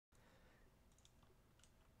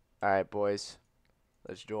Alright, boys.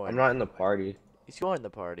 Let's I'm join. not in the party. He's joining the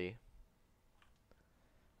party.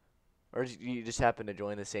 Or you just happen to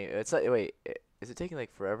join the same. It's like, wait, is it taking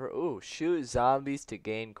like forever? Ooh, shoot zombies to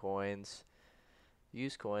gain coins.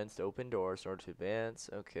 Use coins to open doors in order to advance.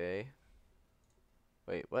 Okay.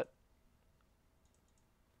 Wait, what?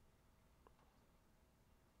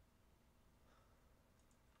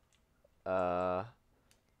 Uh,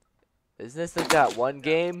 isn't this like that one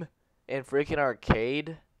game in freaking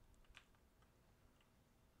arcade?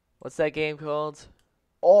 What's that game called?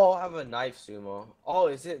 Oh, I have a knife, Sumo. Oh,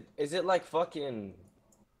 is it like fucking?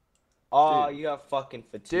 Oh, Dude, you have fucking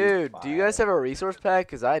fatigue dude, do you guys 5. have a resource pack?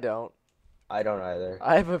 Cause I don't. I don't either.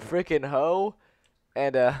 I have a freaking hoe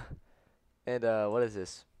and what is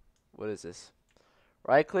this? What is this?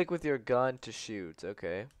 Right click with your gun to shoot.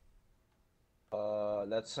 Okay.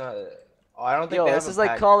 That's not. Oh, I don't think Yo, they have this a is like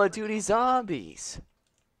pack. Call of Duty Zombies.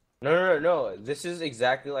 No. This is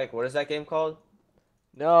exactly like what is that game called?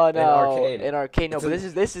 No, In no, arcade. in arcade, no, It's but a,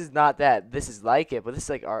 this is not that. This is like it, but this is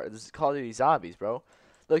like this is Call of Duty Zombies, bro.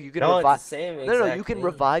 Look, you can no, it's the revive. same No, no, you exact can thing.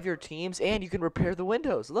 revive your teams and you can repair the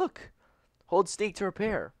windows. Look, hold sneak to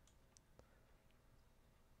repair.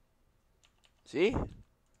 See?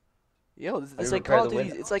 Yo, How do it's you like repair Call of the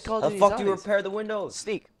Duty. It's like windows? Call of How the Duty fuck do you Zombies. repair the windows?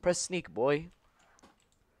 Sneak, press sneak, boy.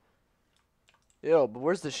 Yo, but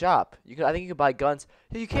where's the shop? You can, I think you can buy guns.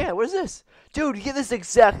 Yeah, you can. Where's this? Dude, you get this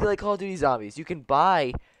exactly like Call of Duty Zombies. You can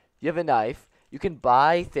buy, you have a knife. You can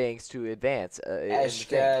buy things to advance in the thing.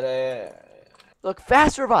 Eschere. Look,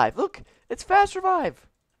 fast revive. Look, it's fast revive.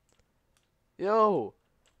 Yo,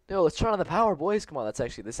 let's turn on the power, boys. Come on, this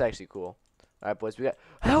is actually cool. All right, boys, we got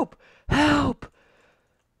help, help.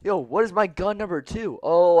 Yo, what is my gun number 2?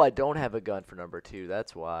 Oh, I don't have a gun for number 2.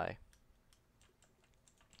 That's why.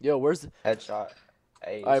 Yo, where's the Headshot.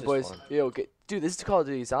 Hey, All this right, is boys. fun. Yo, dude, this is Call of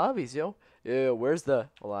Duty Zombies, yo. Yo, where's the?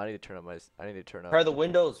 Hold on, I need to turn up my. I need to turn up. Repair the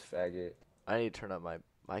windows, faggot. I need to turn up my.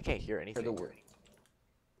 I can't hear Repair the anything. word.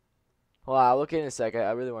 Hold on, I'll look in a sec.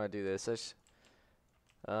 I really want to do this.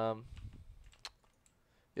 Um.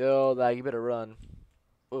 Yo, lag, you better run.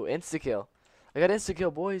 Ooh, insta kill. I got insta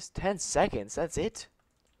kill, boys. 10 seconds. That's it.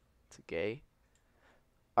 It's gay.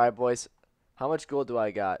 All right, boys. How much gold do I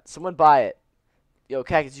got? Someone buy it. Yo,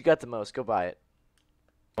 Cactus, you got the most. Go buy it.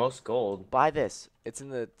 Most gold. Buy this. It's in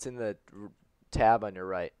the tab on your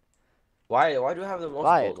right. Why do I have the most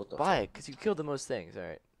Buy gold? it. What the Buy fuck? it, cause you killed the most things. All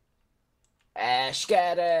right.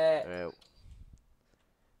 Eschere. All right.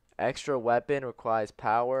 Extra weapon requires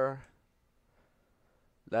power.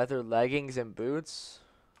 Leather leggings and boots.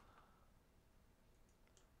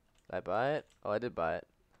 Did I buy it? Oh, I did buy it.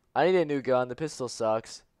 I need a new gun. The pistol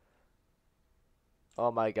sucks. Oh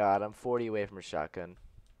my god, I'm 40 away from a shotgun.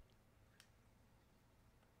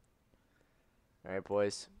 Alright,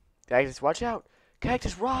 boys. Cactus, watch out!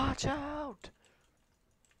 Cactus, watch out!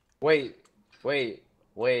 Wait,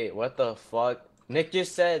 what the fuck? Nick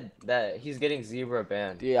just said that he's getting zebra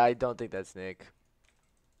banned. Yeah, I don't think that's Nick.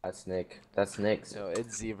 That's Nick. That's Nick's. No,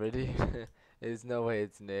 it's Zebra, dude. There's no way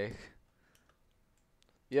it's Nick.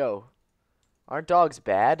 Yo, aren't dogs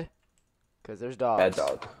bad? Cause there's Bad dogs.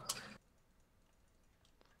 dog.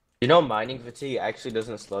 You know, mining fatigue actually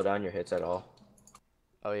doesn't slow down your hits at all.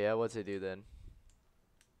 Oh yeah, what's it do then?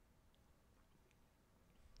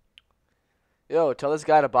 Yo, tell this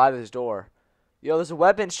guy to buy this door. Yo, there's a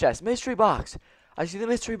weapons chest. Mystery box. I see the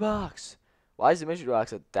mystery box. Why is the mystery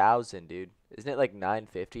box 1,000, dude? Isn't it like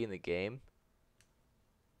 950 in the game?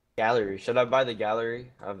 Gallery. Should I buy the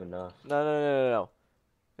gallery? I have enough. No.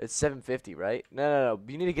 It's 750, right? No.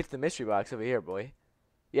 You need to get to the mystery box over here, boy.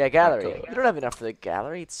 Yeah, gallery. You don't have enough for the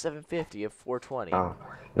gallery. It's 750 of 420. No,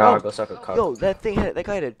 Oh, I'll go suck a cup. yo, that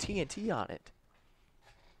guy had a TNT on it.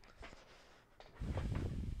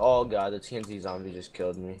 Oh god, the TNT zombie just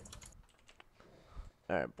killed me.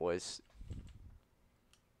 All right, boys.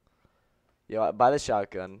 Yo, buy the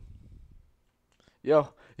shotgun. Yo.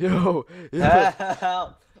 Help!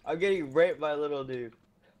 I'm getting raped by a little dude.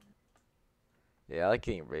 Yeah, I like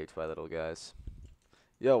getting raped by little guys.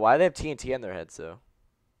 Yo, why do they have TNT on their heads, though?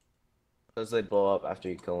 Because they blow up after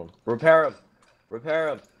you kill him. Repair him! Repair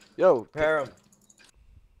him! Yo, Repair him!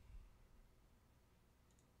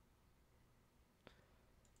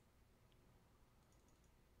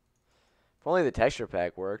 if only the texture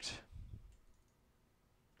pack worked.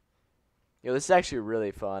 Yo, this is actually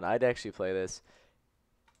really fun. I'd actually play this.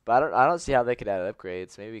 But I don't see how they could add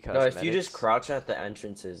upgrades. Maybe No, if you just cosmetics. crouch at the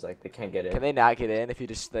entrances, like, they can't get in. Can they not get in if you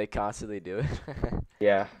just like constantly do it?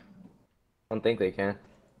 Yeah. I don't think they can.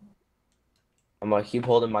 I'm gonna keep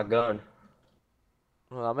holding my gun.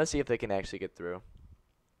 Well, I'm gonna see if they can actually get through.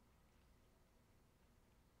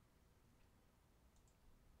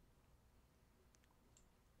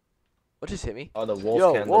 What just hit me? Oh, the wolf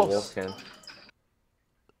Yo, can. wolves. The wolf can.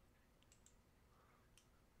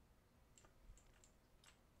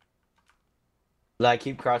 Like,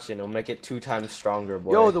 keep crouching. It'll make it 2 times stronger,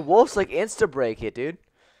 boy. Yo, the wolves like insta break it, dude.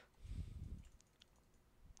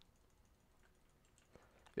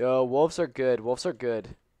 Yo, wolves are good. Wolves are good.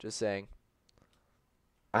 Just saying.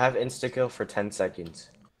 I have insta kill for 10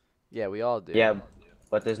 seconds. Yeah, we all do. Yeah,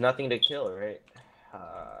 but there's nothing to kill, right?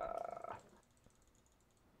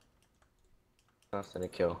 Nothing to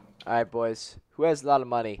kill. All right, boys. Who has a lot of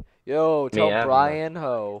money? Yo, Me, I tell have Brian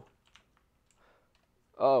ho.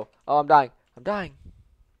 Oh, I'm dying. I'm dying.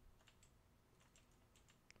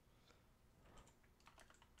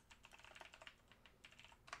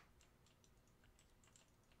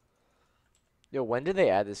 Yo, when did they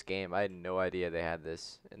add this game? I had no idea they had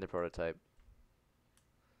this in the prototype.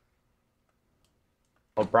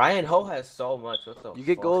 Oh, Brian Ho has so much. What the You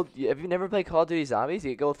get fuck? gold. Have you never played Call of Duty Zombies?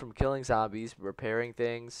 You get gold from killing zombies, repairing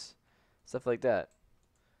things, stuff like that.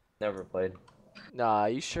 Never played. Nah,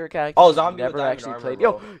 you sure, Cactus? Oh, You zombie with never diamond actually armor, played.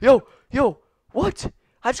 bro. Yo, what?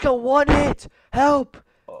 I just got one hit. Help!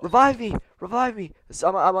 Oh. Revive me! So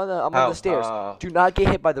I'm on the How? stairs. Do not get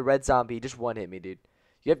hit by the red zombie. Just one hit me, dude.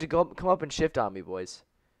 You have to come up and shift on me, boys.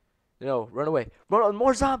 No, run away. Run!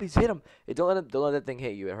 More zombies. Hit them. Hey, don't let that thing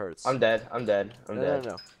hit you. It hurts. I'm dead. I'm dead. I'm dead.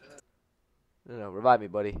 No. Revive me,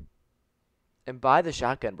 buddy. And buy the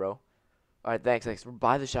shotgun, bro. All right, thanks.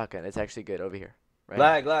 Buy the shotgun. It's actually good over here. Right.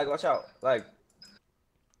 Lag. Watch out. Lag.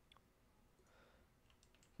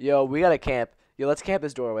 Yo, we gotta camp. Yo, let's camp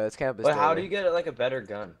this doorway. But how do you get like a better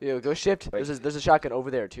gun? Yo, go shift. Wait. There's a shotgun over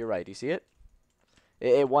there to your right. Do you see it?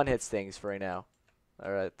 It one hits things for right now.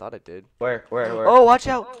 All right, thought it did. Where? Oh, watch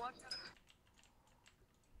out!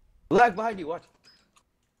 Lag behind you. Watch.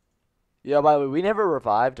 Yo, by the way, we never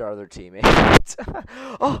revived our other teammates.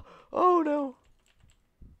 oh no! All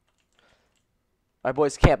right,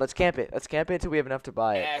 boys, camp. Let's camp it. Let's camp it until we have enough to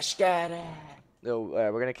buy it. Ash got it. No,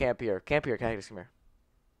 we're gonna camp here. Camp here, Cactus. Come here.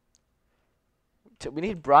 We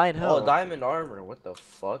need Brian Hill. Oh, diamond armor. What the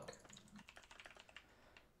fuck?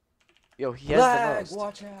 Yo, he has the most.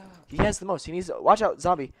 Watch out. He has the most. He needs. Watch out,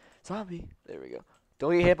 zombie. Zombie. There we go.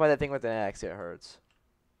 Don't get hit by that thing with an axe. It hurts.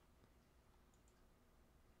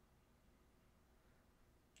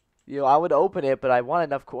 Yo, I would open it, but I want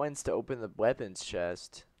enough coins to open the weapons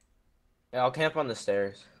chest. Yeah, I'll camp on the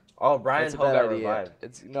stairs. Oh, Brian That's a Ho bad got idea. revived.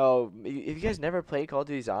 If you guys never played Call of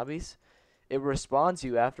Duty Zombies, it respawns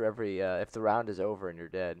you after every if the round is over and you're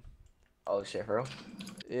dead. Oh shit, bro.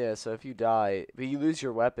 Yeah, so if you die, but you lose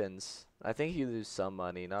your weapons. I think you lose some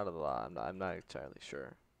money, not a lot. I'm not entirely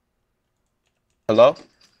sure. Hello?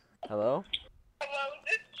 Hello? Hello,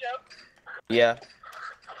 this is Joe. Yeah.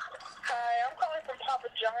 Hi, I'm calling from Papa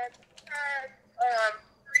John's.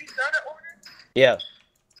 3 soda orders. Yeah.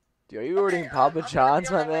 Dude, are you ordering Papa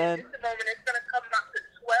John's, my man? Just a moment, it's gonna come out to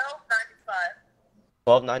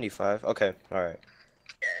 $12.95. $12.95. Okay. All right.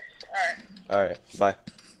 Yes, alright. All right. Bye.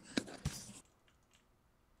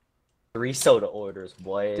 3 soda orders,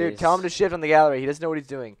 boys. Dude, tell him to shift on the gallery. He doesn't know what he's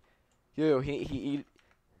doing. Yo, he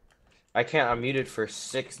I can't. I'm muted for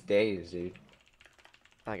 6 days, dude.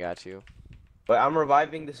 I got you. But I'm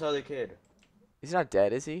reviving this other kid. He's not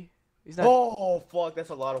dead, is he? He's not. Oh fuck! That's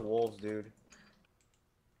a lot of wolves, dude.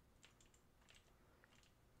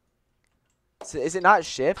 Is it not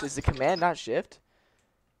shift? Is the command not shift?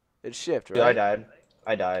 It's shift, right? Dude,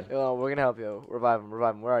 I died. Oh, we're gonna help you. Revive him.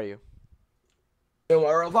 Where are you? Dude,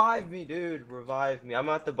 revive me, dude. Revive me. I'm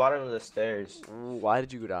at the bottom of the stairs. Ooh, why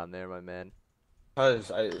did you go down there, my man?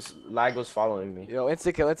 Cause lag was following me. Yo,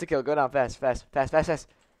 insta kill. Go down fast.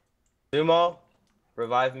 Sumo,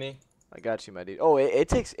 revive me. I got you, my dude. Oh,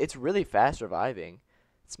 it's really fast reviving.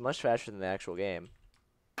 It's much faster than the actual game.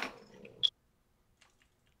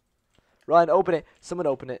 Run, open it. Someone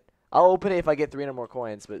open it. I'll open it if I get 300 more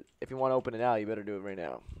coins, but if you want to open it now, you better do it right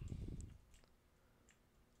now.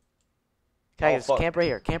 Okay, fuck. camp right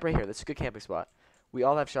here. That's a good camping spot. We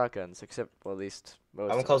all have shotguns, except, well, at least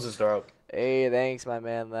most. I'm gonna close this door up. Hey, thanks, my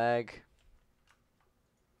man, lag.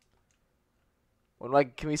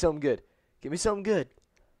 Give me something good. Give me something good.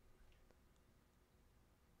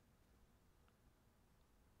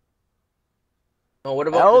 Oh, what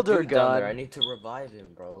about Elder the dude down there? gun. I need to revive him,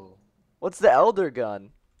 bro. What's the elder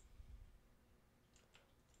gun?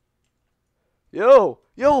 Yo,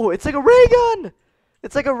 it's like a ray gun.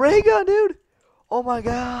 It's like a ray gun, dude. Oh my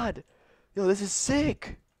god. Yo, this is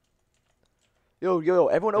sick. Yo,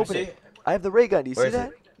 everyone open it. I have the ray gun. Do you see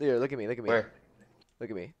that? Here, look at me. Where?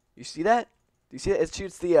 Look at me. You see that? Do you see that? It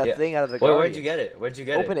shoots the Yeah. thing out of the gun. Where'd you get it?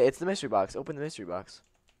 Open it. It's the mystery box. Open the mystery box.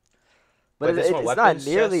 But Wait, this one it's not weapons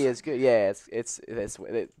nearly chest? as good. Yeah,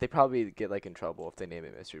 they probably get like in trouble if they name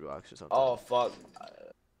it mystery box or something. Oh fuck.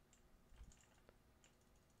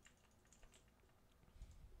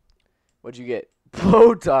 What'd you get?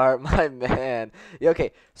 Blow dart, my man. Yeah,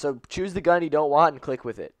 okay, so choose the gun you don't want and click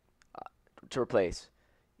with it to replace.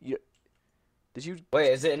 You did you?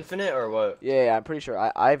 Wait, is it infinite or what? Yeah, I'm pretty sure.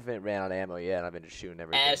 I haven't ran out of ammo yet, and I've been just shooting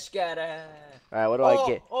everything. Ashkata. All right, what do I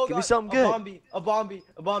get? Oh Give God, me something good. A bombie.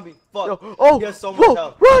 Fuck. Yo, oh, He has so much whoa,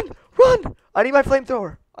 health. run! I need my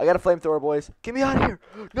flamethrower. I got a flamethrower, boys. Get me out of here.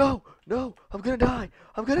 No, I'm gonna die.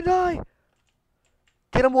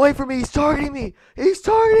 Get him away from me. He's targeting me.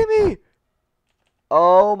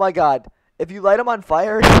 Oh my God. If you light him on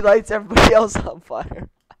fire, he lights everybody else on fire.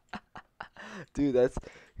 Dude, that's...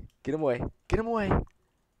 Get him away.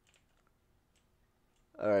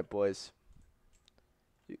 Alright, boys.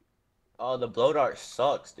 Oh, the blow dart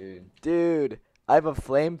sucks, dude. Dude, I have a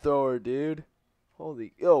flamethrower, dude.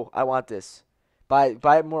 Holy... Yo, I want this. Buy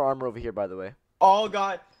more armor over here, by the way. Oh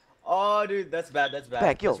God. Oh, dude, that's bad.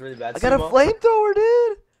 Back, yo. That's really bad. I got a Sumo. flamethrower,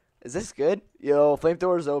 dude. Is this good? Yo,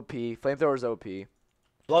 flamethrower's OP.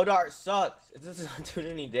 Blow dart sucks. It doesn't do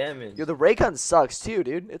any damage. Yo, the ray gun sucks too,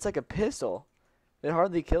 dude. It's like a pistol. It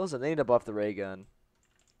hardly kills them. They need to buff the ray gun.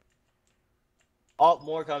 Oh,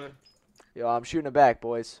 more coming. Yo, I'm shooting it back,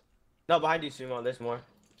 boys. No, behind you, Sumo. There's more.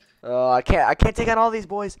 I can't take on all these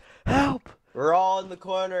boys. Help! We're all in the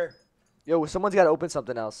corner. Yo, someone's got to open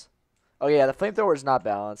something else. Oh yeah, the flamethrower is not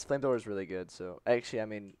balanced. Flamethrower is really good. So actually, I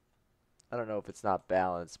mean, I don't know if it's not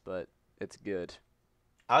balanced, but it's good.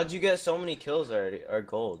 How'd you get so many kills already? Or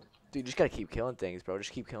gold? Dude, you just gotta keep killing things, bro.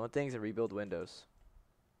 Just keep killing things and rebuild windows.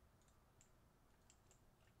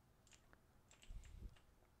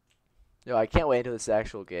 Yo, I can't wait until this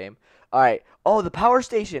actual game. All right. Oh, the power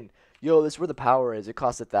station. Yo, this is where the power is. It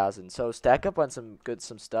costs 1,000. So stack up on some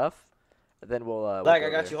stuff, and then we'll. Like, go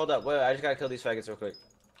I got there. you. Hold up. Wait, I just gotta kill these faggots real quick.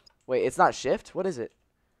 Wait, it's not shift. What is it?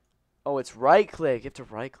 Oh, it's right click. You have to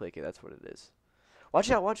right click it. That's what it is. Watch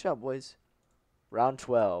out, boys. Round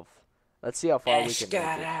 12. Let's see how far we can make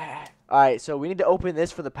it. All right, so we need to open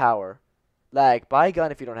this for the power. Like, buy a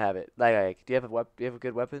gun if you don't have it. Like, do you have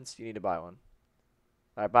good weapons? You need to buy one.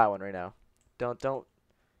 All right, buy one right now. Don't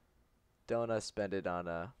spend it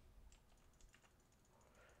on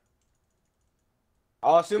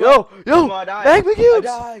Oh, Sumo. Yo, Sumo, I died. Magma I cubes.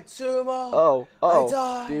 died. Sumo. Oh, I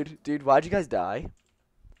died. dude, why'd you guys die?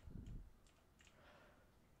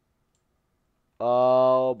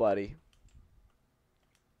 Oh, buddy.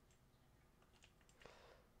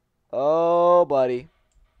 Oh, buddy.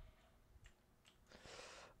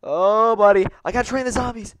 I gotta train the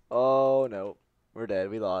zombies. Oh, no. We're dead.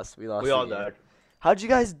 We lost. We lost. We the all game. died. How'd you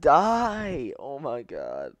guys die? Oh, my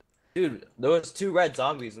God. Dude, there was 2 red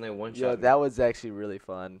zombies and they one Yo, shot. that was actually really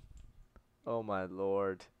fun. Oh, my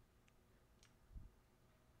Lord.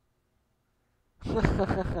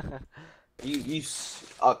 You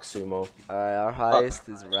suck, Sumo. Alright, our highest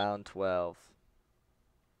is round 12.